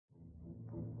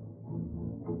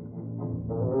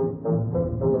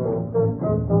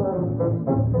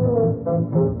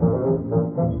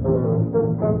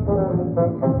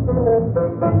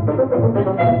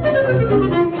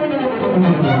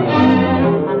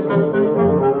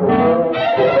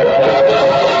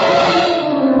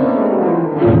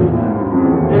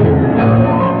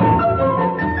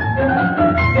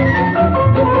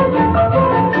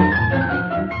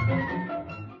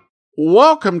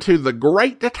Welcome to the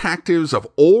Great Detectives of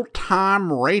Old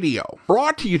Time Radio,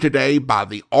 brought to you today by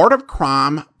the Art of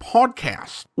Crime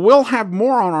podcast. We'll have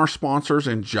more on our sponsors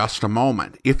in just a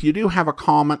moment. If you do have a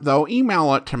comment, though,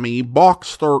 email it to me,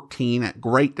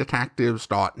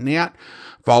 box13@greatdetectives.net.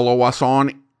 Follow us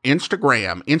on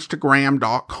Instagram,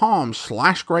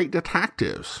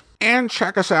 instagram.com/greatdetectives. And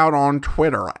check us out on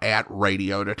Twitter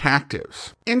 @Radio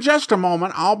Detectives. In just a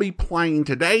moment, I'll be playing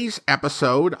today's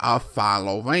episode of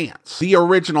Philo Vance. The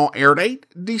original air date,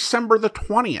 December the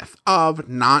 20th of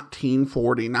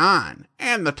 1949,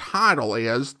 and the title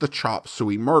is The Chop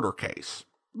Suey Murder Case.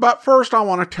 But first, I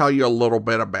want to tell you a little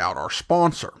bit about our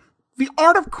sponsor. The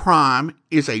Art of Crime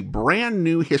is a brand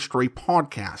new history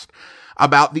podcast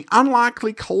about the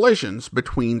unlikely collisions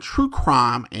between true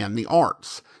crime and the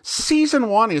arts. Season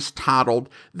 1 is titled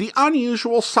The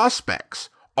Unusual Suspects,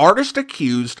 Artist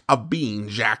Accused of Being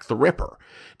Jack the Ripper.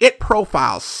 It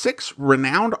profiles 6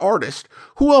 renowned artists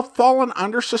who have fallen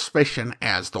under suspicion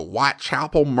as the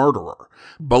Whitechapel murderer.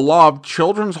 Beloved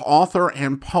children's author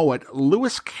and poet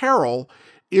Lewis Carroll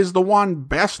is the one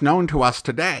best known to us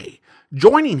today.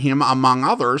 Joining him, among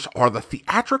others, are the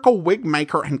theatrical wig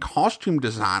maker and costume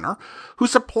designer who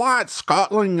supplied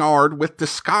Scotland Yard with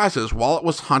disguises while it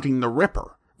was hunting the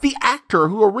Ripper, the actor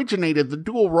who originated the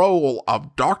dual role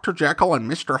of Dr. Jekyll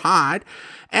and Mr. Hyde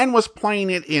and was playing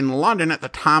it in London at the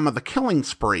time of the killing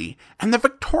spree, and the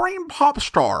Victorian pop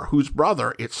star whose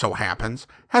brother, it so happens,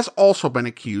 has also been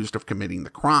accused of committing the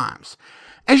crimes.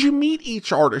 As you meet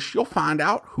each artist, you'll find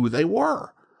out who they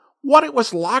were, what it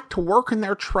was like to work in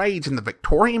their trades in the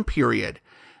Victorian period,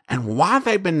 and why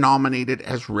they've been nominated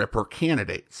as Ripper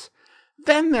candidates.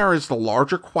 Then there is the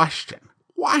larger question: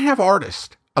 why have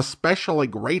artists, especially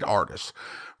great artists,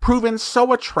 proven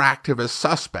so attractive as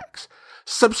suspects?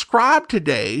 Subscribe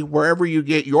today wherever you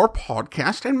get your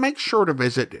podcast, and make sure to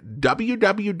visit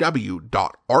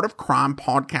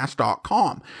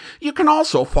www.artofcrimepodcast.com. You can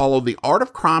also follow the Art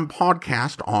of Crime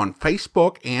podcast on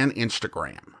Facebook and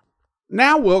Instagram.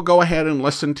 Now we'll go ahead and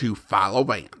listen to Philo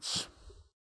Vance.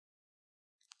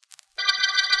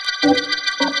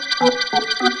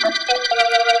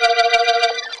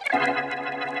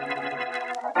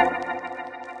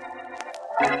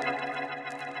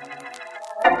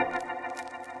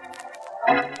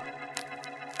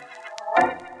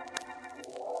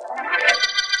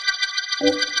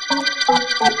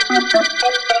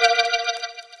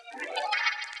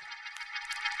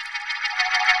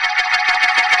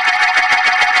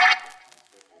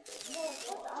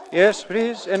 Yes,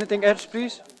 please. Anything else,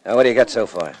 please? What do you got so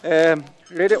far?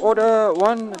 Lady order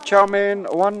 1 chow mein,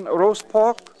 1 roast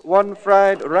pork, 1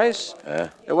 fried rice.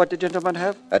 What the gentleman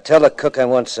have? Tell the cook I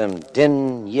want some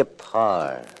din yip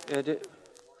har.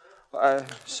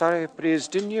 Sorry, please.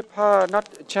 Din yip har,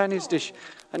 not Chinese dish.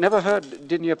 I never heard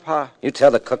din yip har. You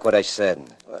tell the cook what I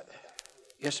said.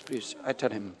 Yes, please. I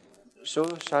tell him. So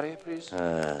sorry, please.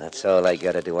 That's all I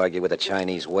gotta do, argue with a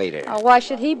Chinese waiter. Oh, why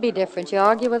should he be different? You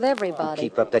argue with everybody.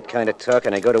 Keep up that kind of talk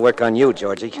and I go to work on you,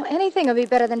 Georgie. Well, anything would be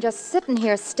better than just sitting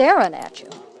here staring at you.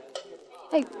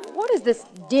 Hey, what is this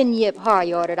din yip har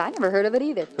you ordered? I never heard of it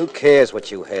either. Who cares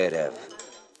what you heard of?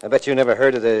 I bet you never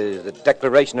heard of the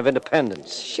Declaration of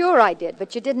Independence. Sure I did,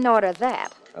 but you didn't order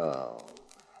that. Oh.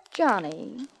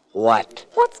 Johnny. What?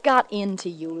 What's got into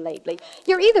you lately?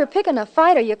 You're either picking a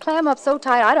fight or you clam up so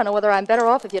tight I don't know whether I'm better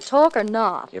off if you talk or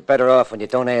not. You're better off when you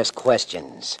don't ask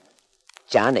questions.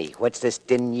 Johnny, what's this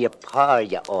din yip har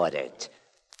you ordered?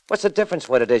 What's the difference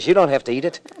what it is? You don't have to eat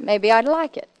it. Maybe I'd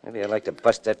like it. Maybe I'd like to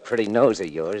bust that pretty nose of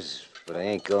yours, but I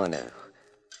ain't going to.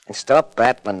 And stop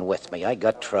battling with me. I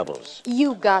got troubles.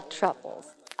 You got troubles.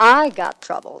 I got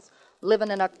troubles.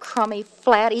 Living in a crummy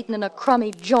flat, eating in a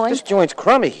crummy joint. This joint's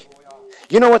crummy.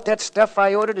 You know what that stuff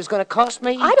I ordered is going to cost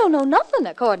me? I don't know nothing,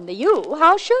 according to you.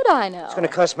 How should I know? It's going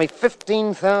to cost me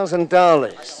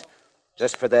 $15,000.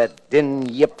 Just for that din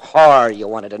yip har you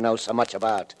wanted to know so much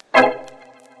about.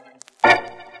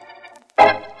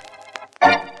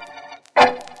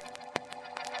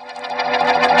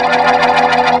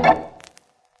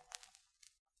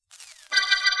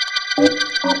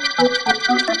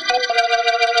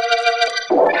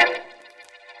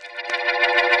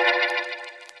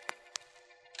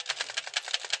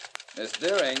 Miss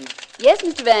Deering. Yes,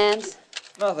 Mr. Vance.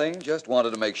 Nothing. Just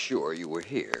wanted to make sure you were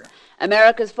here.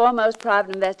 America's foremost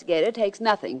private investigator takes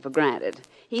nothing for granted.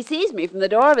 He sees me from the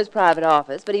door of his private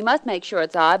office, but he must make sure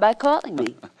it's I by calling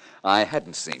me. I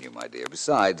hadn't seen you, my dear.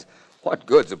 Besides, what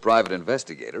good's a private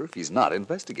investigator if he's not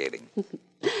investigating?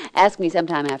 Ask me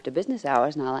sometime after business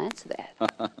hours, and I'll answer that.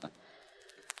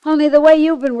 Only the way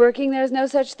you've been working, there's no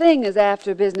such thing as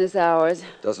after business hours.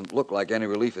 Doesn't look like any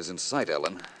relief is in sight,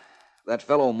 Ellen. that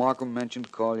fellow Markham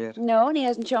mentioned call yet? No, and he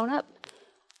hasn't shown up.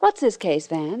 What's this case,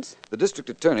 Vance? The district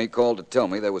attorney called to tell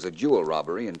me there was a jewel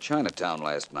robbery in Chinatown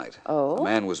last night. Oh? A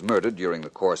man was murdered during the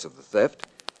course of the theft,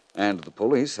 and the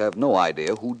police have no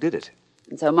idea who did it.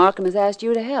 And so Markham has asked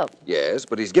you to help. Yes,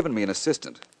 but he's given me an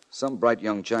assistant. Some bright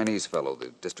young Chinese fellow the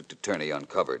district attorney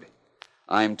uncovered.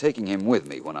 I'm taking him with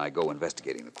me when I go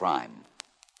investigating the crime.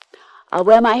 I'll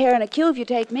wear my hair in a queue if you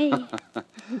take me.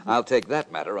 I'll take that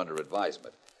matter under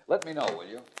advisement. Let me know, will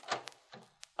you?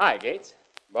 Hi, Gates.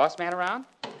 Boss man around?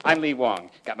 I'm Lee Wong.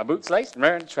 Got my boots laced and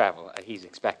raring to travel. He's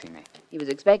expecting me. He was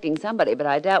expecting somebody, but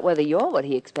I doubt whether you're what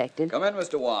he expected. Come in,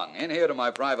 Mr. Wong. In here to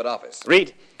my private office.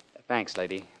 Reed. Thanks,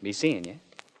 lady. Be seeing you.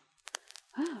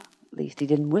 Oh, at least he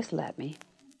didn't whistle at me.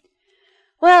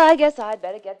 Well, I guess I'd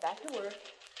better get back to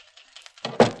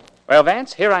work. Well,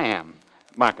 Vance, here I am.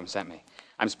 Markham sent me.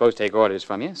 I'm supposed to take orders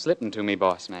from you. Slip them to me,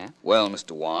 boss man. Well,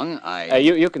 Mr. Wong, I...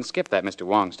 You can skip that Mr.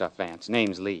 Wong stuff, Vance.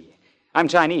 Name's Lee. I'm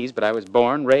Chinese, but I was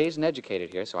born, raised, and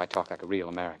educated here, so I talk like a real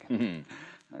American.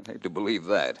 I'd hate to believe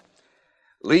that.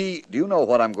 Lee, do you know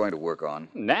what I'm going to work on?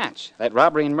 Natch, that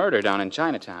robbery and murder down in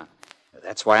Chinatown.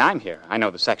 That's why I'm here. I know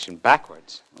the section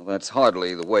backwards. Well, that's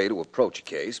hardly the way to approach a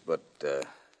case, but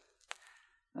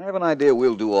I have an idea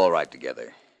we'll do all right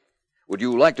together. Would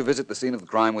you like to visit the scene of the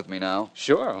crime with me now?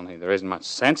 Sure, only there isn't much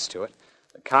sense to it.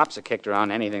 The cops have kicked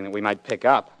around anything that we might pick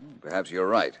up. Perhaps you're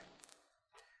right.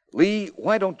 Lee,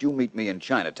 why don't you meet me in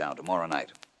Chinatown tomorrow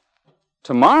night?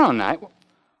 Tomorrow night?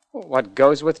 What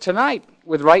goes with tonight,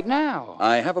 with right now?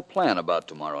 I have a plan about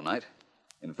tomorrow night.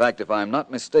 In fact, if I'm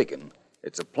not mistaken,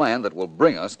 it's a plan that will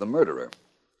bring us the murderer.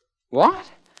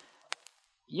 What?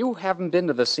 You haven't been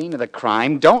to the scene of the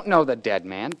crime, don't know the dead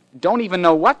man, don't even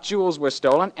know what jewels were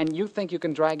stolen, and you think you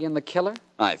can drag in the killer?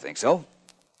 I think so.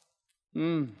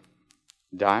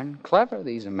 Darn clever,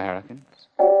 these Americans.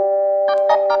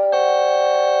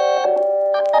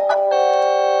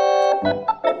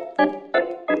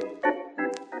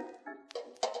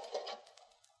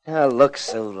 Now, look,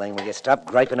 Suey, will you stop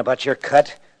griping about your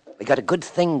cut? We got a good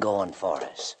thing going for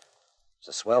us. It's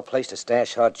a swell place to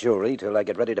stash hot jewelry till I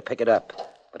get ready to pick it up.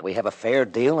 But we have a fair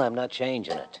deal, I'm not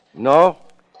changing it. No?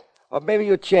 Or maybe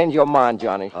you change your mind,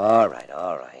 Johnny. All right.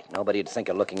 Nobody'd think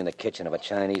of looking in the kitchen of a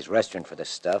Chinese restaurant for this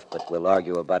stuff, but we'll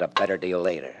argue about a better deal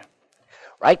later.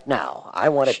 Right now, I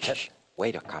want to...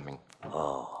 Waiter coming.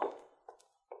 Oh.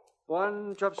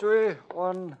 One chop suey,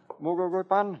 one mugogoy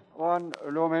pan, one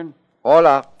lomen.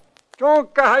 Hola. Chung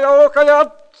kahayo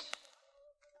kayat.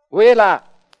 Wila.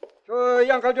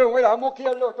 Yang kajung wila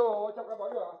mukia lo to chaka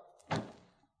boya.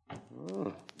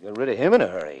 Get rid of him in a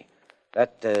hurry.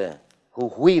 That,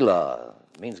 huila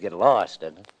means get lost,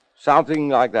 doesn't it? Something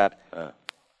like that.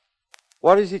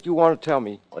 What is it you want to tell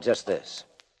me? Well, just this.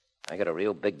 I got a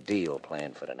real big deal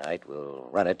planned for tonight. We'll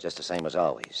run it just the same as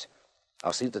always.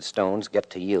 I'll see that stones get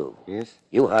to you. Yes?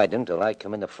 You hide them till I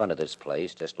come in the front of this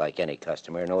place, just like any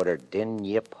customer, and order din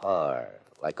yip har,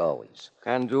 like always.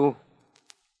 Can do.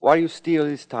 What do you steal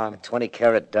this time? A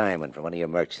 20-carat diamond from one of your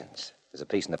merchants. There's a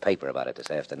piece in the paper about it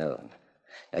this afternoon.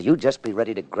 Now, you just be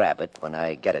ready to grab it when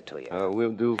I get it to you.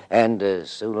 Will do. And,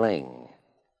 Su Ling,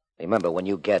 remember, when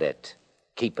you get it,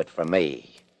 keep it for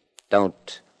me.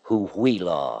 Don't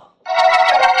hu-hui-law.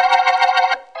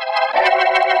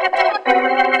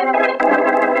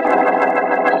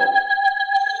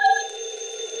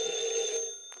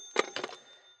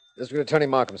 District Attorney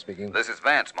Markham speaking. This is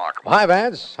Vance, Markham. Hi,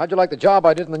 Vance. How'd you like the job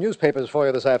I did in the newspapers for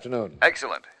you this afternoon?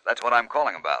 Excellent. That's what I'm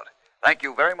calling about. Thank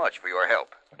you very much for your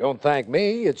help. Don't thank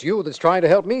me. It's you that's trying to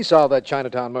help me solve that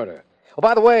Chinatown murder. Oh,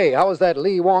 by the way, how was that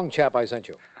Lee Wong chap I sent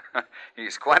you?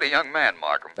 He's quite a young man,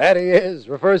 Markham. That he is.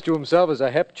 Refers to himself as a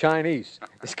hep Chinese.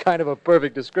 It's kind of a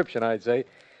perfect description, I'd say.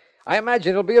 I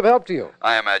imagine it'll be of help to you.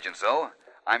 I imagine so.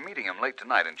 I'm meeting him late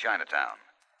tonight in Chinatown.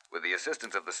 With the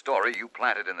assistance of the story you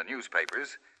planted in the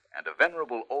newspapers, and a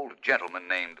venerable old gentleman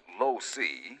named Lo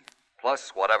C,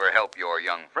 plus whatever help your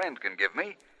young friend can give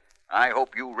me, I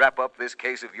hope you wrap up this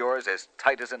case of yours as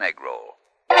tight as an egg roll.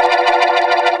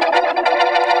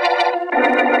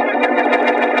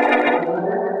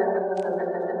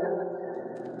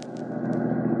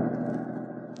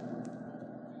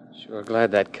 Sure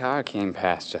glad that car came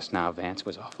past just now, Vance. It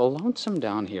was awful lonesome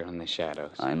down here in the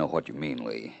shadows. I know what you mean,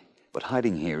 Lee. But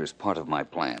hiding here is part of my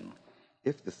plan.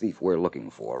 If the thief we're looking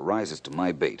for rises to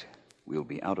my bait, we'll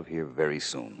be out of here very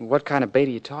soon. What kind of bait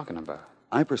are you talking about?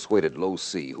 I persuaded Lo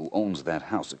C, who owns that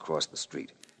house across the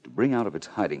street, to bring out of its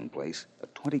hiding place a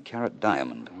 20-carat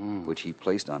diamond, which he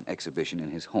placed on exhibition in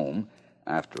his home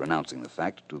after announcing the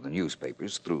fact to the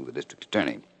newspapers through the district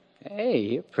attorney. Hey,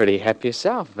 you're pretty hep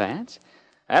yourself, Vance.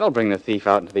 That'll bring the thief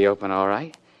out into the open, all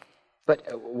right. But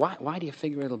why do you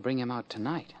figure it'll bring him out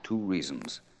tonight? 2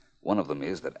 reasons. One of them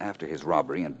is that after his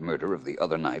robbery and murder of the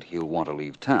other night, he'll want to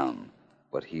leave town.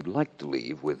 But he'd like to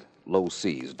leave with Low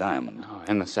C's diamond. Oh,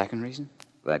 and the second reason?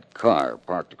 That car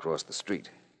parked across the street.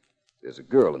 There's a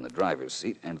girl in the driver's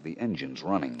seat, and the engine's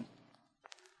running.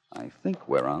 I think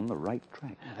we're on the right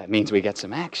track. That means we get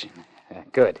some action.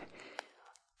 Good.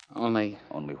 Only...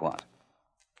 Only what?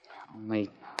 Only...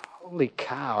 Holy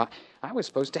cow. I was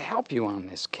supposed to help you on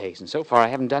this case, and so far I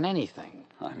haven't done anything.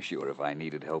 I'm sure if I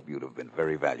needed help, you'd have been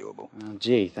very valuable. Well,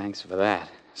 gee, thanks for that.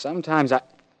 Sometimes I...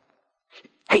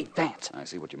 Hey, Vance. I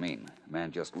see what you mean. A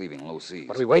man just leaving Low C's.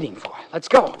 What are we waiting for? Let's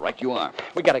go. Right you are.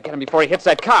 We gotta get him before he hits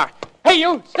that car. Hey,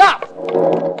 you! Stop!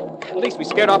 At least we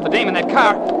scared off the dame in that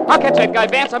car. I'll catch that guy,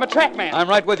 Vance. I'm a track man. I'm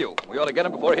right with you. We ought to get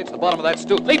him before he hits the bottom of that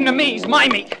stoop. Leave him to me. He's my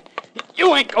meat.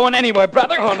 You ain't going anywhere,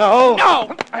 brother. Oh, no.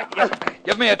 No!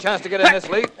 Give me a chance to get in this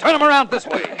lead. Turn him around this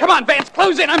way. Come on, Vance.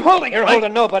 Close in. I'm holding. You're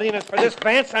holding nobody, and as for this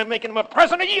Vance, I'm making him a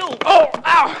present of you. Oh,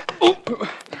 ow! Ooh.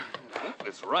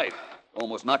 That's right.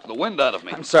 Almost knocked the wind out of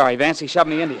me. I'm sorry, Vance. He shoved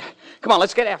me into you. Come on,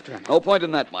 let's get after him. No point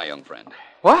in that, my young friend.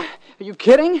 What? Are you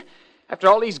kidding? After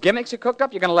all these gimmicks you cooked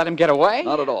up, you're going to let him get away?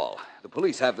 Not at all. The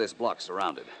police have this block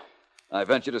surrounded. I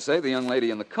venture to say the young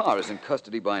lady in the car is in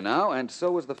custody by now, and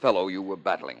so is the fellow you were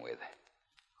battling with.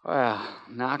 Well,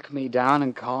 knock me down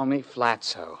and call me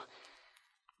Flatso.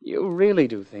 You really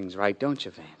do things right, don't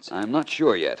you, Vance? I'm not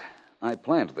sure yet. I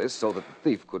planned this so that the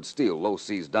thief could steal Low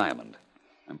C's diamond.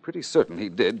 I'm pretty certain he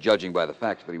did, judging by the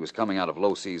fact that he was coming out of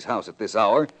Low C's house at this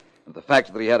hour, and the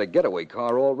fact that he had a getaway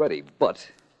car already. But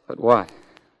what?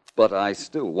 But I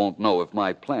still won't know if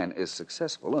my plan is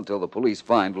successful until the police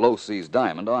find Low C's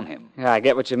diamond on him. Yeah, I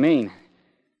get what you mean.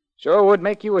 Sure would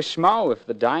make you a schmo if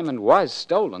the diamond was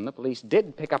stolen. The police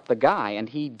did pick up the guy, and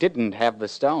he didn't have the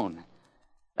stone.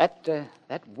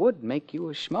 That would make you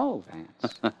a schmo,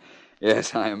 Vance.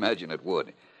 Yes, I imagine it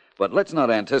would. But let's not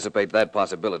anticipate that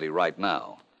possibility right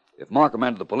now. If Markham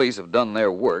and the police have done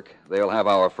their work, they'll have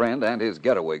our friend and his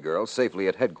getaway girl safely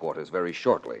at headquarters very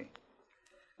shortly.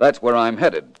 That's where I'm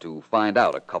headed, to find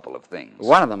out a couple of things.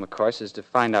 One of them, of course, is to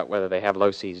find out whether they have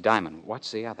Low C's diamond.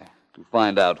 What's the other? To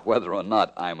find out whether or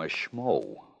not I'm a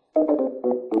schmo.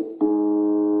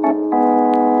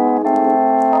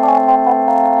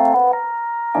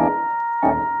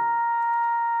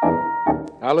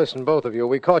 Now listen, both of you.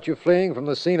 We caught you fleeing from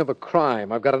the scene of a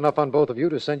crime. I've got enough on both of you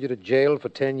to send you to jail for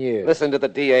 10 years. Listen to the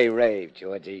D.A. rave,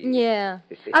 Georgie. Yeah.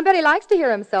 I bet he likes to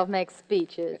hear himself make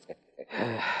speeches.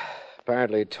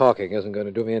 Apparently talking isn't going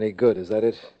to do me any good. Is that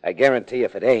it? I guarantee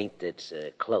if it ain't, it's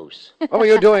close. What were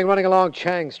you doing running along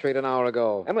Chang Street an hour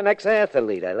ago? I'm an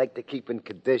ex-athlete. I like to keep in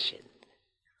condition.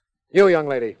 You, young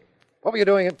lady. What were you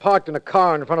doing parked in a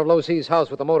car in front of Low C's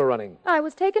house with the motor running? I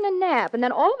was taking a nap, and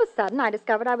then all of a sudden I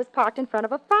discovered I was parked in front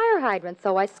of a fire hydrant,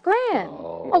 so I scrammed.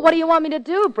 Oh. Well, what do you want me to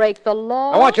do, break the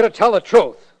law? I want you to tell the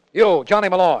truth. You, Johnny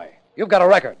Malloy, you've got a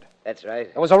record. That's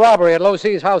right. There was a robbery at Low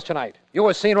C's house tonight. You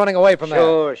were seen running away from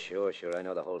there. Sure. I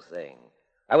know the whole thing.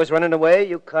 I was running away.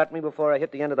 You caught me before I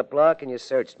hit the end of the block, and you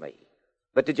searched me.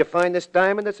 But did you find this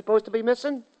diamond that's supposed to be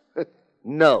missing?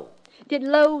 No. Did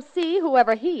Low C,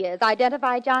 whoever he is,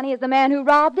 identify Johnny as the man who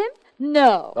robbed him?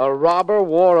 No. The robber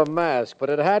wore a mask,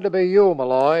 but it had to be you,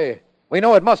 Malloy. We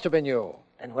know it must have been you.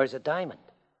 Then where's the diamond?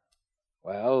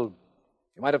 Well,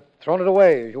 you might have thrown it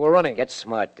away as you were running. Get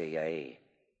smart, D.A.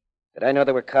 Did I know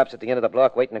there were cops at the end of the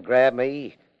block waiting to grab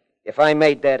me? If I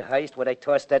made that heist, would I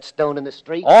toss that stone in the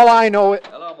street? All I know is...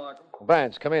 Hello, Markham.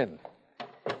 Vance, come in.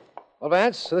 Well,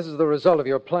 Vance, this is the result of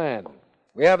your plan.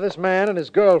 We have this man and his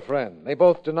girlfriend. They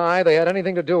both deny they had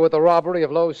anything to do with the robbery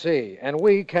of Low C, and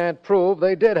we can't prove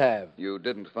they did have. You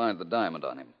didn't find the diamond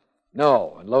on him.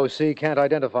 No, and Low C can't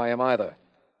identify him either.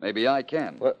 Maybe I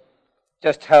can. Well,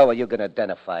 just how are you going to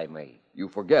identify me? You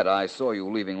forget I saw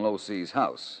you leaving Low C's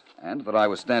house, and that I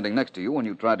was standing next to you when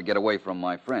you tried to get away from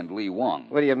my friend, Lee Wong.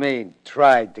 What do you mean,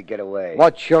 tried to get away?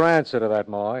 What's your answer to that,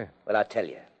 Malloy? Well, I'll tell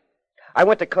you. I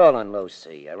went to call on Low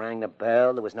C. I rang the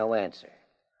bell. There was no answer.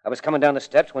 I was coming down the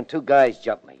steps when 2 guys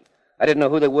jumped me. I didn't know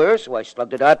who they were, so I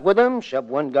slugged it out with them, shoved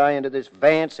one guy into this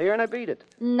Vance here, and I beat it.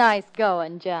 Nice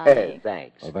going, Johnny. Hey,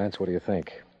 thanks. Well, Vance, what do you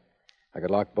think? I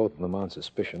could lock both of them on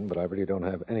suspicion, but I really don't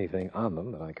have anything on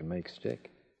them that I can make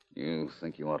stick. You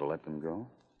think you ought to let them go?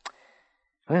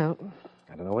 Well,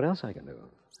 I don't know what else I can do.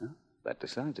 Huh? That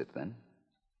decides it, then.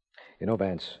 You know,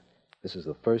 Vance, this is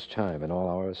the first time in all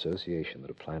our association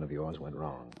that a plan of yours went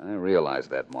wrong. I realize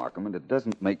that, Markham, and it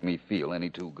doesn't make me feel any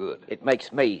too good. It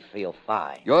makes me feel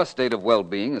fine. Your state of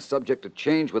well-being is subject to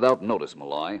change without notice,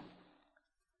 Malloy.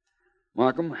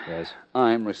 Markham? Yes?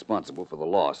 I'm responsible for the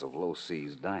loss of Low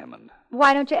C's diamond.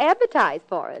 Why don't you advertise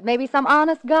for it? Maybe some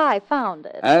honest guy found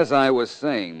it. As I was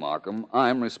saying, Markham,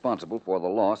 I'm responsible for the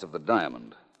loss of the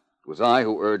diamond. It was I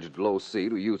who urged Low C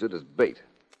to use it as bait.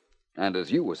 And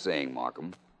as you were saying,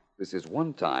 Markham, this is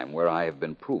one time where I have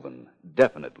been proven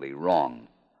definitely wrong.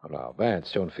 Well, now,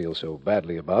 Vance, don't feel so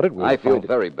badly about it. I feel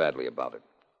very badly about it.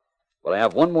 But I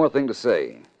have one more thing to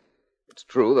say. It's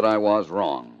true that I was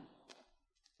wrong.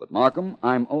 But, Markham,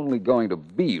 I'm only going to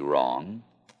be wrong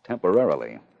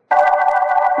temporarily.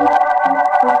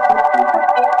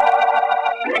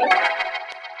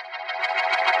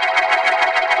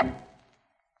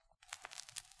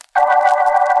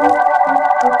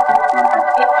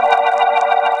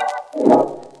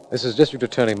 This is District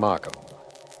Attorney Markham.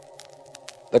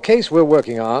 The case we're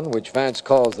working on, which Vance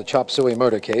calls the Chop Suey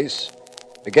murder case,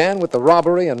 began with the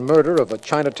robbery and murder of a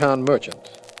Chinatown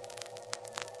merchant.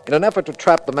 In an effort to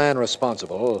trap the man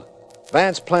responsible,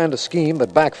 Vance planned a scheme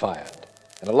that backfired,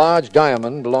 and a large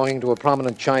diamond belonging to a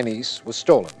prominent Chinese was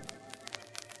stolen.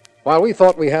 While we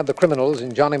thought we had the criminals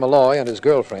in Johnny Malloy and his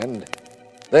girlfriend,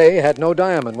 they had no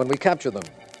diamond when we captured them.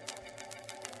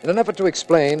 In an effort to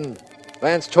explain,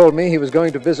 Vance told me he was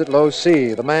going to visit Low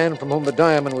C, the man from whom the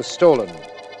diamond was stolen.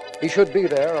 He should be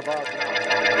there about now.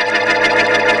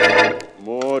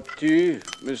 More tea,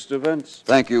 Mr. Vance?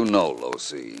 Thank you, no, Low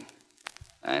C.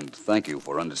 And thank you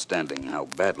for understanding how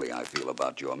badly I feel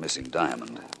about your missing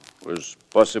diamond. Was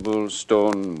possible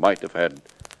stone might have had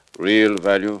real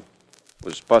value.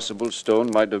 Was possible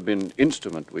stone might have been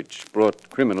instrument which brought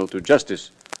criminal to justice.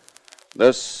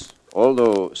 Thus,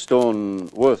 although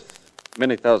stone worth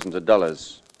many thousands of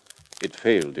dollars, it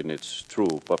failed in its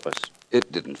true purpose.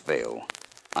 It didn't fail.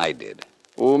 I did.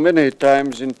 Oh, many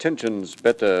times intentions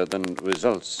better than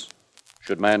results.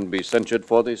 Should man be censured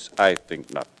for this? I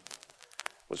think not.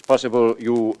 Was possible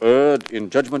you erred in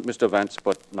judgment, Mr. Vance,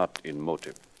 but not in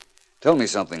motive. Tell me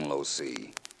something, Low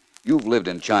C. You've lived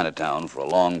in Chinatown for a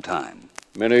long time.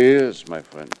 Many years, my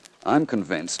friend. I'm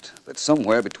convinced that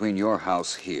somewhere between your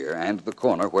house here and the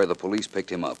corner where the police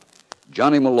picked him up,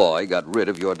 Johnny Malloy got rid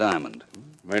of your diamond.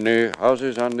 Many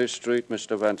houses on this street,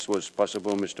 Mr. Vance. Was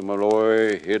possible Mr.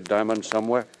 Malloy hid diamond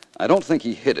somewhere? I don't think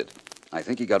he hid it. I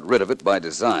think he got rid of it by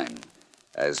design,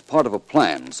 as part of a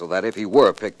plan so that if he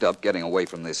were picked up getting away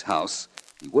from this house,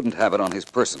 he wouldn't have it on his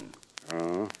person.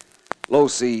 Low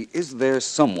C, is there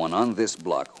someone on this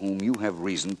block whom you have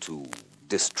reason to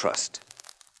distrust?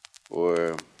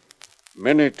 Well,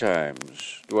 many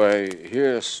times do I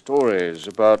hear stories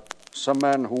about some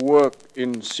man who worked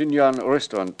in Sinyan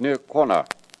restaurant near corner.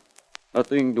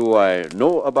 Nothing do I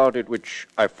know about it which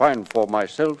I find for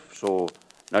myself, so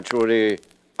naturally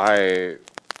I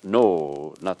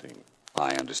know nothing.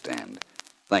 I understand.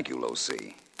 Thank you, Low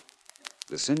C.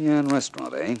 The Sinyan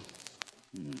restaurant, eh?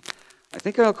 I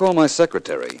think I'll call my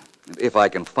secretary. And if I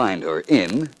can find her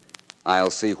in,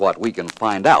 I'll see what we can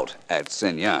find out at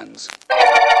Sinyan's.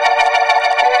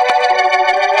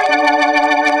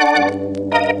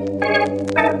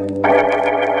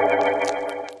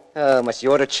 Oh, must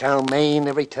you order chow mein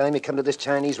every time you come to this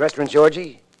Chinese restaurant,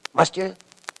 Georgie? Must you?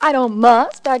 I don't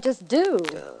must, I just do.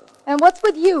 And what's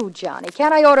with you, Johnny?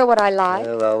 Can't I order what I like?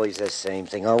 Well, always the same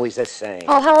thing, always the same.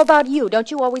 Oh, how about you? Don't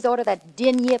you always order that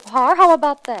din yip har? How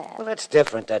about that? Well, that's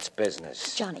different. That's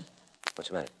business. Johnny, What's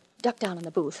the matter? duck down in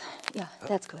the booth. Yeah,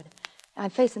 that's good. I'm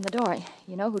facing the door.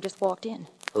 You know who just walked in?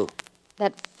 Who?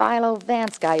 That Philo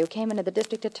Vance guy who came into the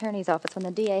district attorney's office when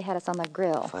the DA had us on the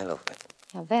grill. Philo.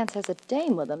 Now, Vance has a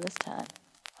dame with him this time.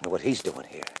 I wonder what he's doing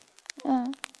here.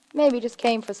 Maybe just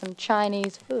came for some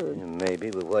Chinese food. Maybe,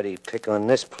 but why'd he pick on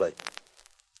this plate?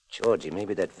 Georgie,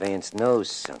 maybe that Vance knows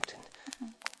something.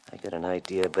 I got an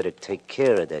idea. I better take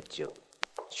care of that Joe.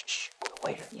 Shh,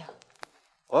 waiter. Yeah.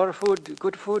 All food,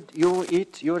 good food. You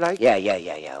eat, you like? Yeah.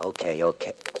 Okay.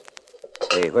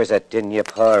 Hey, where's that din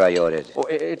yip har I ordered? Oh,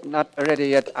 it not ready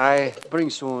yet. I bring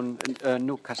soon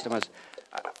new customers.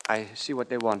 I see what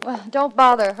they want. Well, don't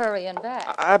bother hurrying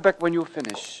back. I back when you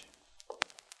finish.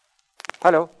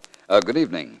 Hello. Good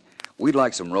evening. We'd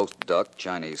like some roast duck,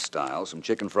 Chinese style, some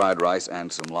chicken fried rice,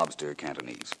 and some lobster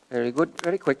Cantonese. Very good,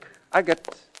 very quick. I get.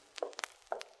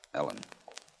 Ellen,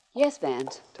 Yes,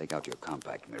 Vance. take out your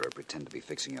compact mirror, pretend to be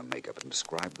fixing your makeup, and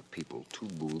describe the people 2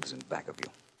 booths in back of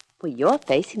you. Well, you're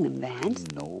facing them, Vance.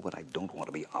 No, but I don't want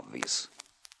to be obvious.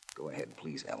 Go ahead,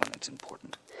 please, Ellen. It's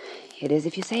important. It is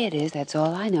if you say it is. That's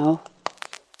all I know.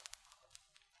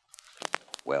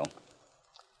 Well?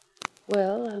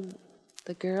 Well,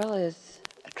 the girl is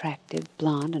attractive,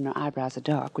 blonde, and her eyebrows are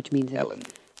dark, which means... Ellen.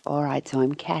 All right, so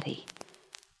I'm catty.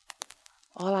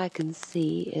 All I can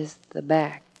see is the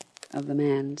back of the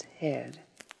man's head.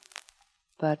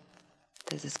 But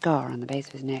there's a scar on the base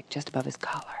of his neck just above his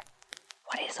collar.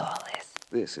 What is all this?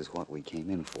 This is what we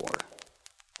came in for.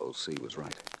 O.C. was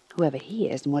right. Whoever he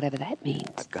is and whatever that means.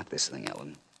 I've got this thing,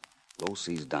 Ellen. Low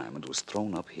C's diamond was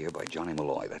thrown up here by Johnny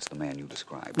Malloy. That's the man you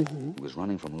described. Mm-hmm. He was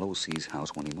running from Low C's house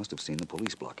when he must have seen the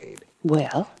police blockade.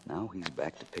 Well? Now he's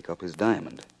back to pick up his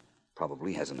diamond.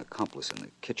 Probably has an accomplice in the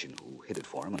kitchen who hid it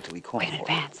for him until he called for it. Wait in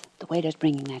advance. The waiter's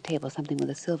bringing that table something with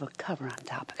a silver cover on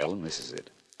top of it. Ellen, this is it.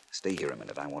 Stay here a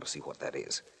minute. I want to see what that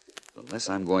is. Unless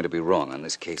I'm going to be wrong on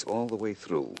this case all the way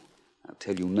through, I'll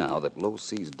tell you now that Low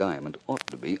C's diamond ought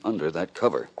to be under that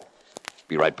cover.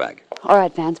 Be right back. All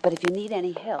right, Vance, but if you need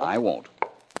any help... I won't.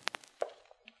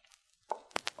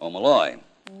 Oh, Malloy.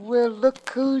 Well, look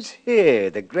who's here,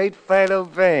 the great Philo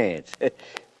Vance.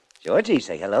 Georgie,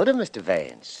 say hello to Mr.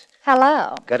 Vance.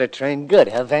 Hello. Got her trained good,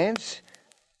 huh, Vance?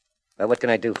 Well, what can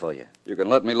I do for you? You can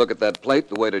let me look at that plate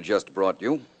the waiter just brought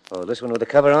you. Oh, this one with the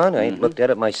cover on? I ain't looked at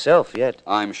it myself yet.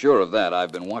 I'm sure of that.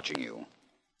 I've been watching you.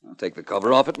 I'll take the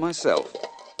cover off it myself.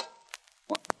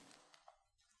 What?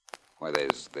 Why,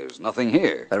 there's nothing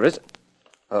here. There isn't?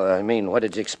 Oh, I mean, what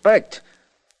did you expect?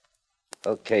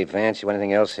 Okay, Vance, you want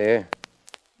anything else here?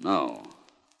 No.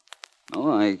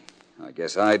 No, I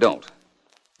guess I don't.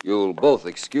 You'll both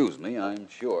excuse me, I'm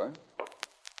sure.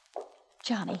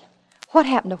 Johnny, what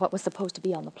happened to what was supposed to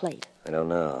be on the plate? I don't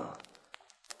know.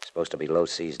 It's supposed to be Low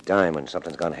C's diamond.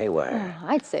 Something's gone haywire. Oh,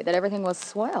 I'd say that everything was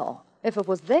swell. If it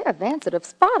was there, Vance would have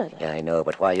spotted it. Yeah, I know,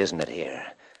 but why isn't it here?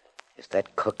 If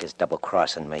that cook is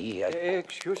double-crossing me,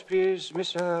 Excuse, please,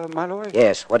 Mr. Malloy?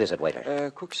 Yes, what is it,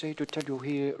 waiter? Cook say to tell you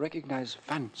he recognize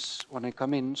Vance when I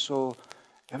come in, so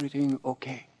everything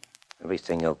okay.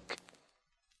 Everything okay?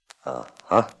 Oh,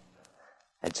 huh?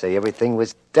 I'd say everything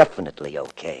was definitely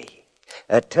okay.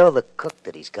 Tell the cook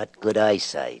that he's got good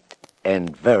eyesight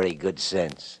and very good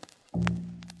sense.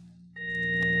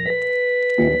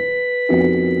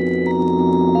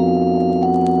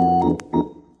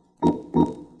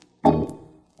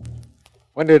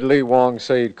 When did Lee Wong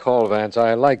say he'd call, Vance?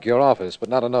 I like your office, but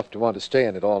not enough to want to stay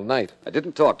in it all night. I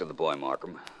didn't talk to the boy,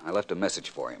 Markham. I left a message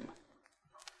for him.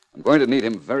 I'm going to need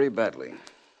him very badly. I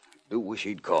do wish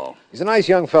he'd call. He's a nice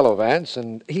young fellow, Vance,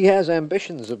 and he has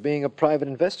ambitions of being a private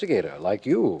investigator, like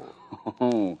you.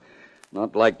 Oh,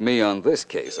 not like me on this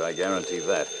case, I guarantee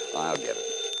that. I'll get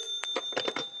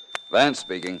it. Vance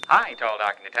speaking. Hi, tall,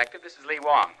 dark detective. This is Lee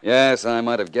Wong. Yes, I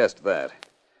might have guessed that.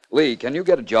 Lee, can you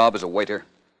get a job as a waiter?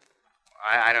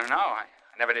 I don't know. I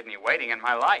never did any waiting in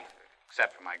my life,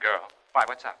 except for my girl. Why,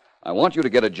 what's up? I want you to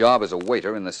get a job as a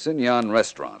waiter in the Sinyan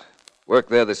restaurant. Work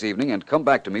there this evening and come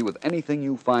back to me with anything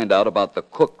you find out about the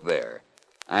cook there.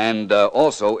 And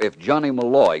also if Johnny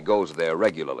Malloy goes there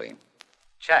regularly.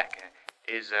 Check.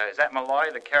 Is that Malloy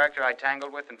the character I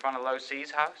tangled with in front of Low C's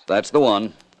house? That's the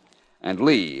one. And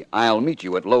Lee, I'll meet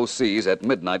you at Low C's at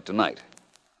midnight tonight.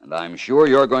 And I'm sure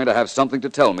you're going to have something to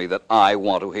tell me that I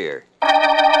want to hear.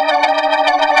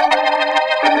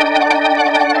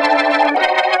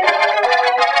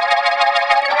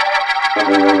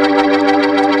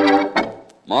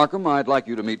 Markham, I'd like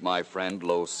you to meet my friend,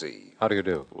 Low C. How do you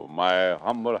do? Well, my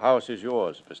humble house is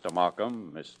yours, Mr.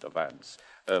 Markham, Mr. Vance.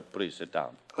 Please sit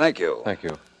down. Thank you. Thank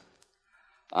you.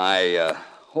 I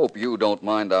hope you don't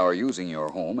mind our using your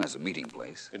home as a meeting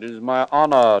place. It is my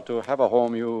honor to have a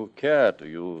home you care to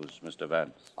use, Mr.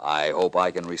 Vance. I hope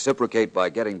I can reciprocate by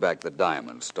getting back the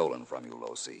diamond stolen from you,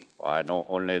 Low C. I know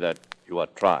only that you are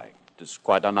trying. It is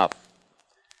quite enough.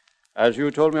 As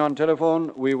you told me on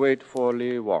telephone, we wait for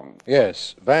Lee Wong.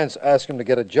 Yes, Vance asked him to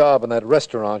get a job in that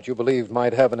restaurant you believed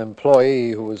might have an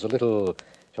employee who was a little,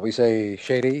 shall we say,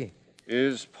 shady?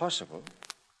 Is possible.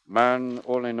 Man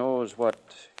only knows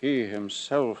what he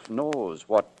himself knows.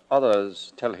 What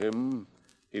others tell him,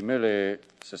 he merely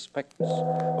suspects.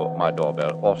 Oh, my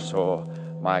doorbell. Also,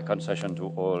 my concession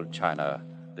to old China,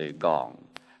 the gong.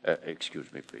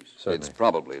 Excuse me, please. Certainly. It's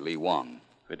probably Lee Wong.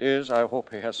 If it is, I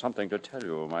hope he has something to tell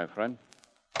you, my friend.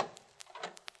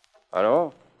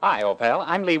 Hello? Hi, old pal.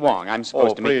 I'm Lee Wong. I'm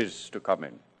supposed to meet... please to come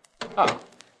in. Oh.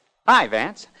 Hi,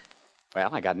 Vance. Well,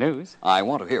 I got news. I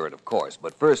want to hear it, of course,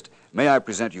 but first, may I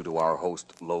present you to our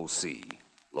host, Low C.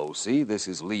 Low C, this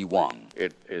is Lee Wong.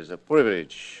 It is a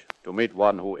privilege to meet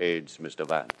one who aids Mr.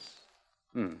 Vance.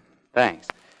 Thanks.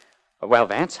 Well,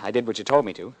 Vance, I did what you told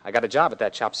me to. I got a job at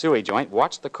that chop suey joint,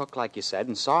 watched the cook like you said,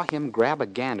 and saw him grab a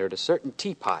gander at a certain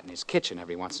teapot in his kitchen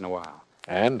every once in a while.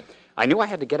 And? I knew I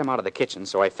had to get him out of the kitchen,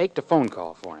 so I faked a phone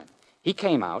call for him. He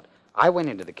came out, I went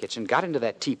into the kitchen, got into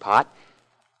that teapot,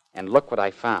 and look what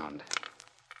I found.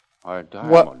 A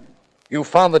diamond. What? You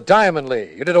found the diamond,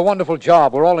 Lee. You did a wonderful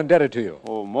job. We're all indebted to you.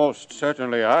 Oh, most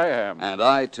certainly I am. And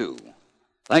I, too.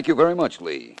 Thank you very much,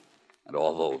 Lee. And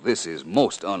although this is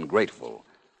most ungrateful,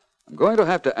 I'm going to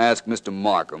have to ask Mr.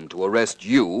 Markham to arrest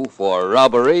you for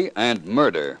robbery and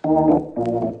murder.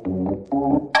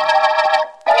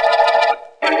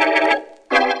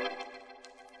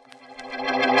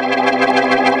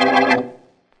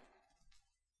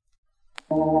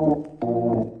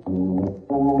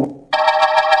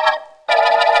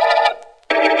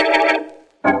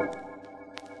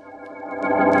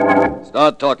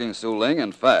 Start talking, Su Ling,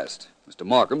 and fast. Mr.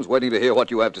 Markham's waiting to hear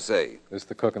what you have to say. This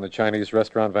the cook in the Chinese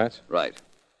restaurant, Vance? Right.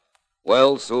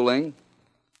 Well, Su Ling?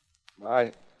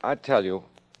 I tell you,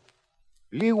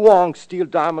 Li Wong steal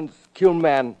diamonds, kill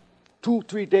man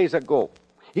 2-3 days ago.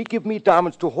 He give me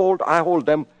diamonds to hold, I hold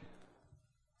them.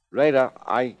 Later,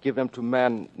 I give them to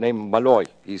man named Malloy.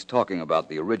 He's talking about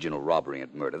the original robbery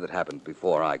and murder that happened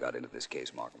before I got into this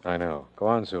case, Markham. I know. Go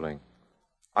on, Su Ling.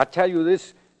 I tell you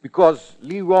this because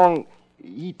Li Wong,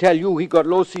 he tell you he got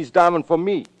Lo Si's diamond from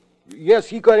me. Yes,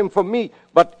 he got him from me,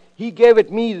 but he gave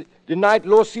it me the night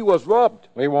Lo Si was robbed.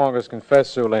 Li Wong has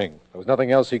confessed, Su Ling. There was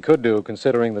nothing else he could do,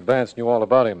 considering that Vance knew all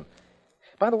about him.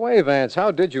 By the way, Vance,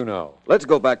 how did you know? Let's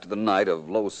go back to the night of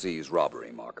Lo Si's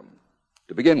robbery, Markham.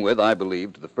 To begin with, I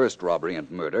believed the first robbery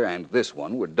and murder and this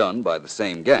one were done by the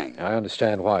same gang. I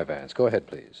understand why, Vance. Go ahead,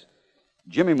 please.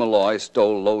 Jimmy Malloy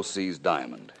stole Lo Si's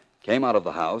diamond, came out of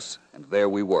the house, and there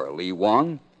we were, Li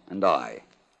Wong and I.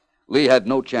 Lee had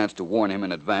no chance to warn him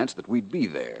in advance that we'd be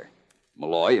there.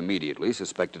 Malloy immediately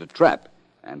suspected a trap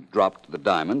and dropped the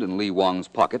diamond in Li Wong's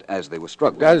pocket as they were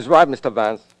struggling. That is right, Mr.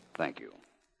 Vance. Thank you.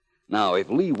 Now, if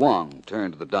Li Wong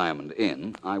turned the diamond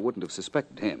in, I wouldn't have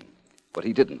suspected him. But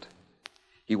he didn't.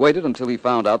 He waited until he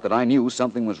found out that I knew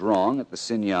something was wrong at the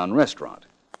Sinyan restaurant.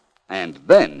 And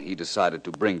then he decided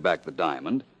to bring back the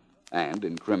diamond and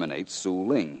incriminate Su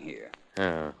Ling here.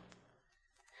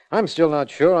 I'm still not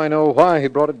sure I know why he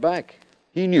brought it back.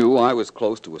 He knew I was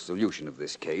close to a solution of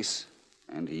this case,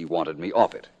 and he wanted me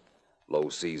off it. Lo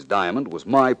Si's diamond was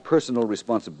my personal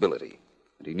responsibility,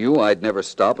 and he knew I'd never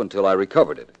stop until I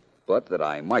recovered it, but that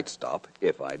I might stop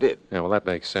if I did. Yeah, well, that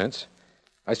makes sense.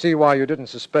 I see why you didn't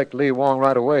suspect Li Wong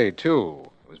right away, too.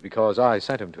 It was because I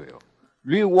sent him to you.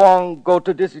 Li Wong go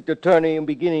to district attorney in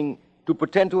beginning to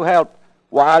pretend to help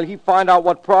while he find out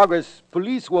what progress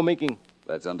police were making.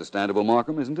 That's understandable,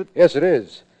 Markham, isn't it? Yes, it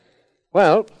is.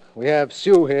 Well, we have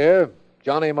Sue here,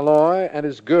 Johnny Malloy and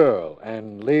his girl,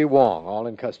 and Li Wong all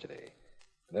in custody.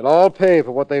 They'll all pay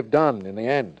for what they've done in the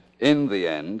end. In the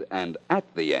end and at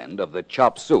the end of the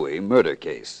Chop Suey murder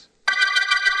case.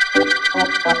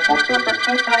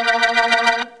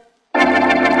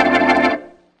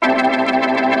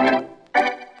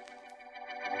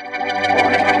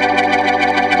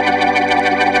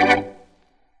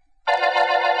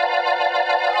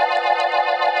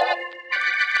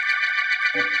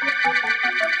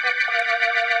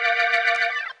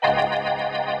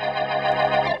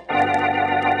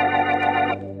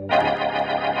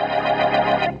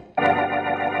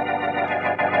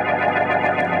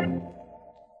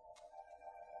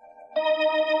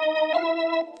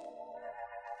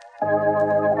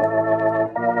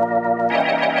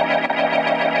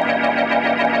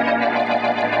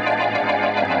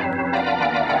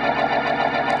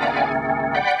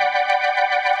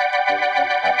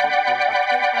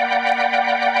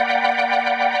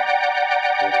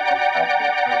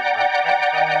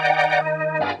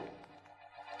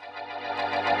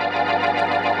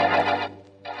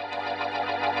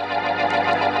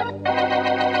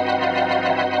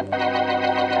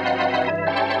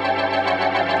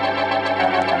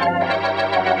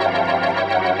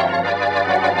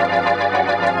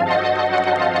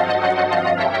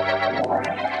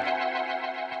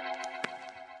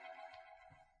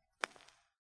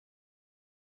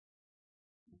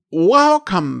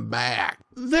 Welcome back.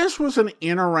 This was an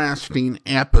interesting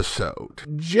episode.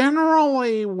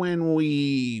 Generally, when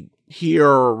we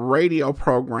hear radio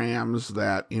programs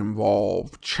that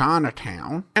involve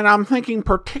Chinatown, and I'm thinking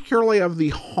particularly of the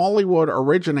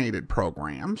Hollywood-originated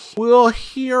programs, we'll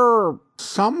hear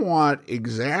somewhat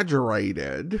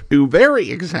exaggerated to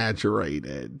very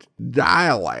exaggerated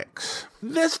dialects.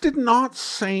 This did not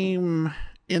seem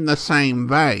in the same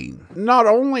vein. Not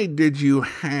only did you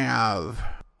have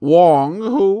Wong,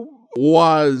 who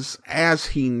was, as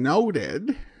he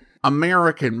noted,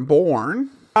 American-born,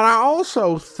 but I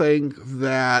also think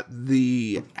that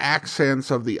the accents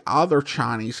of the other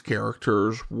Chinese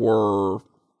characters were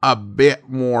a bit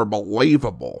more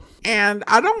believable. And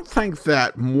I don't think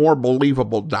that more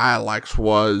believable dialects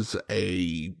was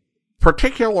a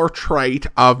particular trait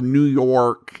of New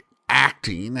York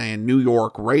acting and New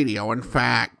York radio. In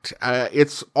fact,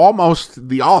 it's almost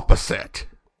the opposite.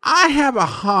 I have a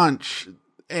hunch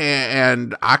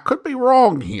and I could be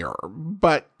wrong here,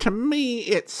 but to me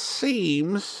it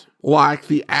seems like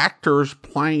the actors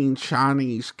playing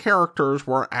Chinese characters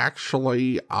were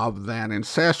actually of that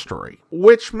ancestry,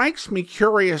 which makes me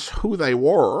curious who they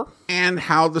were and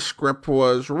how the script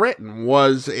was written.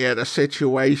 Was it a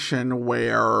situation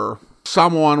where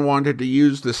someone wanted to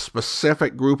use this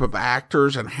specific group of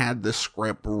actors and had the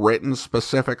script written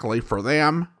specifically for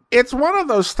them? It's one of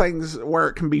those things where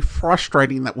it can be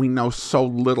frustrating that we know so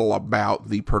little about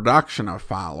the production of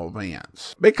Philo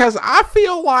Vance, because I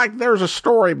feel like there's a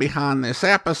story behind this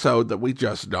episode that we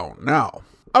just don't know.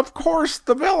 Of course,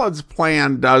 the villain's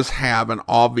plan does have an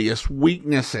obvious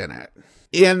weakness in it,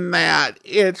 in that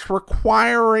it's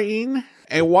requiring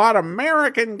a white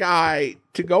American guy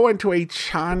to go into a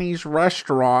Chinese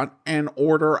restaurant and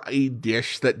order a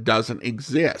dish that doesn't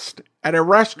exist at a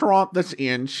restaurant that's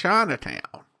in Chinatown.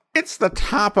 It's the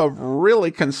type of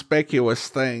really conspicuous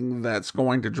thing that's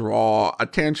going to draw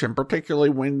attention, particularly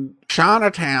when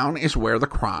Chinatown is where the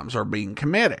crimes are being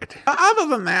committed. Other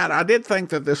than that, I did think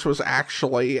that this was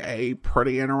actually a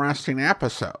pretty interesting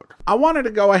episode. I wanted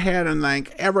to go ahead and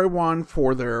thank everyone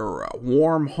for their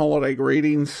warm holiday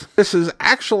greetings. This is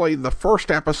actually the first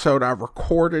episode I've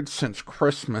recorded since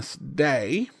Christmas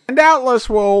Day, and doubtless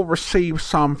will receive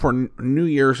some for New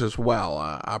Year's as well.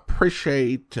 I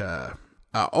appreciate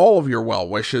all of your well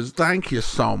wishes. Thank you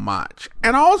so much.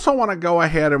 And I also want to go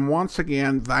ahead and once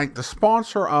again thank the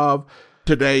sponsor of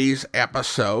today's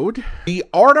episode, the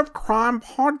Art of Crime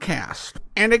Podcast.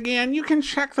 And again, you can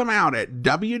check them out at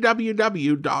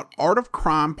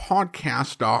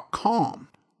www.artofcrimepodcast.com.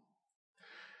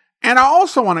 And I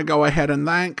also want to go ahead and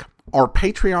thank our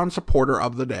Patreon supporter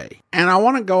of the day. And I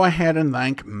want to go ahead and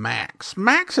thank Max.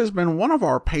 Max has been one of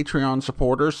our Patreon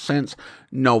supporters since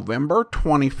November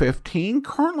 2015,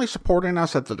 currently supporting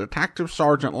us at the Detective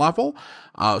Sergeant level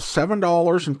of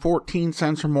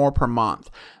 $7.14 or more per month.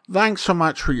 Thanks so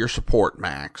much for your support,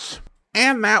 Max.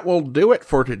 And that will do it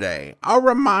for today. A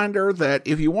reminder that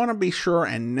if you want to be sure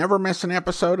and never miss an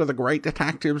episode of the Great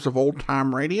Detectives of Old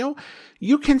Time Radio,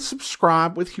 you can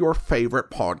subscribe with your favorite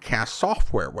podcast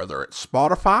software, whether it's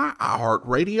Spotify,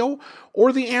 iHeartRadio,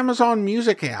 or the Amazon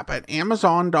Music app at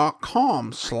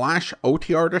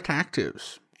amazon.com/OTR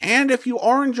Detectives. And if you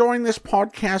are enjoying this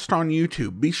podcast on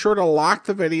YouTube, be sure to like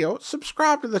the video,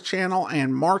 subscribe to the channel,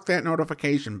 and mark that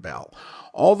notification bell.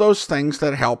 All those things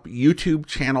that help YouTube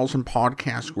channels and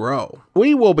podcasts grow.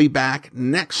 We will be back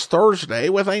next Thursday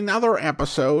with another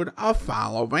episode of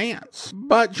Philo Vance.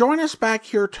 But join us back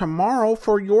here tomorrow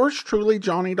for yours truly,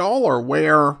 Johnny Dollar,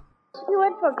 where... You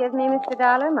would forgive me, Mr.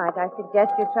 Dollar. Might I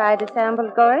suggest you try the sample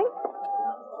going?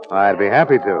 I'd be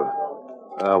happy to.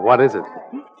 What is it?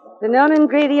 The known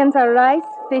ingredients are rice,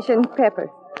 fish, and peppers.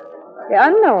 The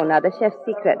unknown are the chef's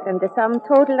secret, and the sum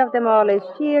total of them all is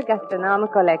sheer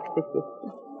gastronomical ecstasy.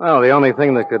 Well, the only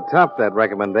thing that could top that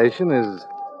recommendation is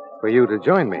for you to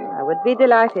join me. I would be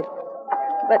delighted.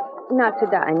 But not to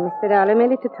dine, Mr. Dollar,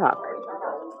 merely to talk.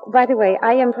 By the way,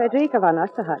 I am Frederica von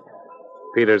Osterhout.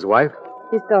 Peter's wife?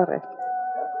 His daughter.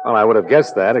 Well, I would have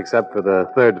guessed that, except for the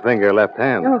third finger left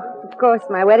hand. Oh, of course,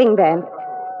 my wedding band.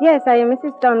 Yes, I am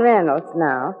Mrs. Don Reynolds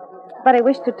now, but I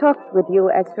wish to talk with you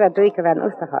as Frederica von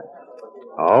Osterhout.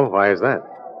 Oh, why is that?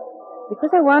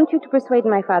 Because I want you to persuade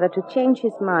my father to change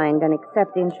his mind and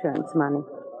accept insurance money.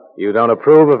 You don't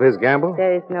approve of his gamble?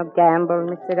 There is no gamble,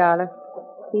 Mr. Dollar.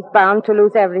 He's bound to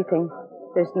lose everything.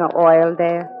 There's no oil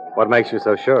there. What makes you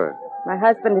so sure? My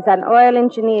husband is an oil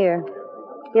engineer.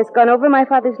 He has gone over my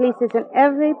father's leases in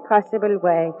every possible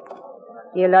way.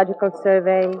 Geological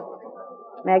survey,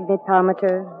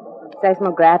 magnetometer,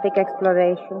 seismographic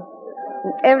exploration.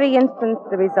 In every instance,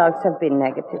 the results have been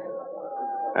negative.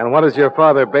 And what does your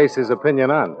father base his opinion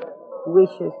on?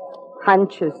 Wishes,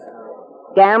 hunches,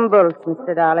 gambles,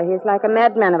 Mr. Dollar. He's like a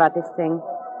madman about this thing.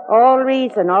 All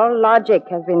reason, all logic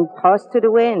has been tossed to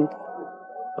the wind.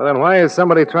 Well, then why is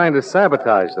somebody trying to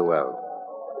sabotage the well?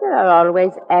 There are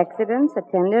always accidents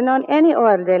attendant on any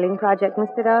oil drilling project,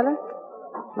 Mr. Dollar.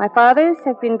 My father's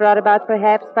have been brought about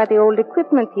perhaps by the old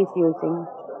equipment he's using.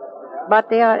 But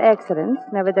they are accidents,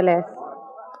 nevertheless.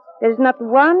 There's not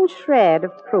one shred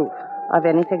of proof of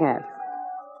anything else.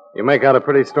 You make out a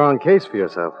pretty strong case for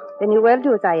yourself. Then you will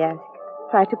do as I ask.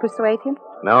 Try to persuade him.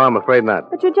 No, I'm afraid not.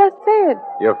 But you just said.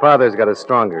 Your father's got a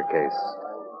stronger case.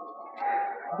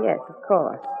 Yes, of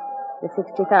course. The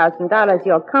 $60,000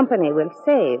 your company will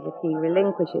save if he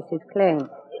relinquishes his claim.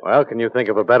 Well, can you think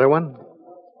of a better one?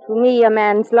 To me, a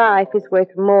man's life is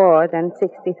worth more than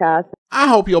 60,000. I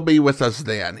hope you'll be with us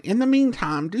then. In the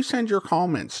meantime, do send your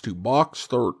comments to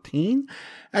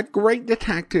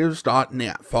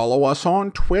box13@greatdetectives.net. Follow us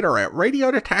on Twitter at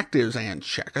Radio Detectives and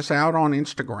check us out on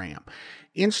Instagram.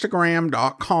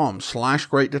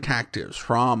 Instagram.com/greatdetectives.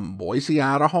 From Boise,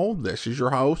 Idaho, this is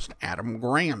your host, Adam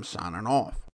Graham, signing off.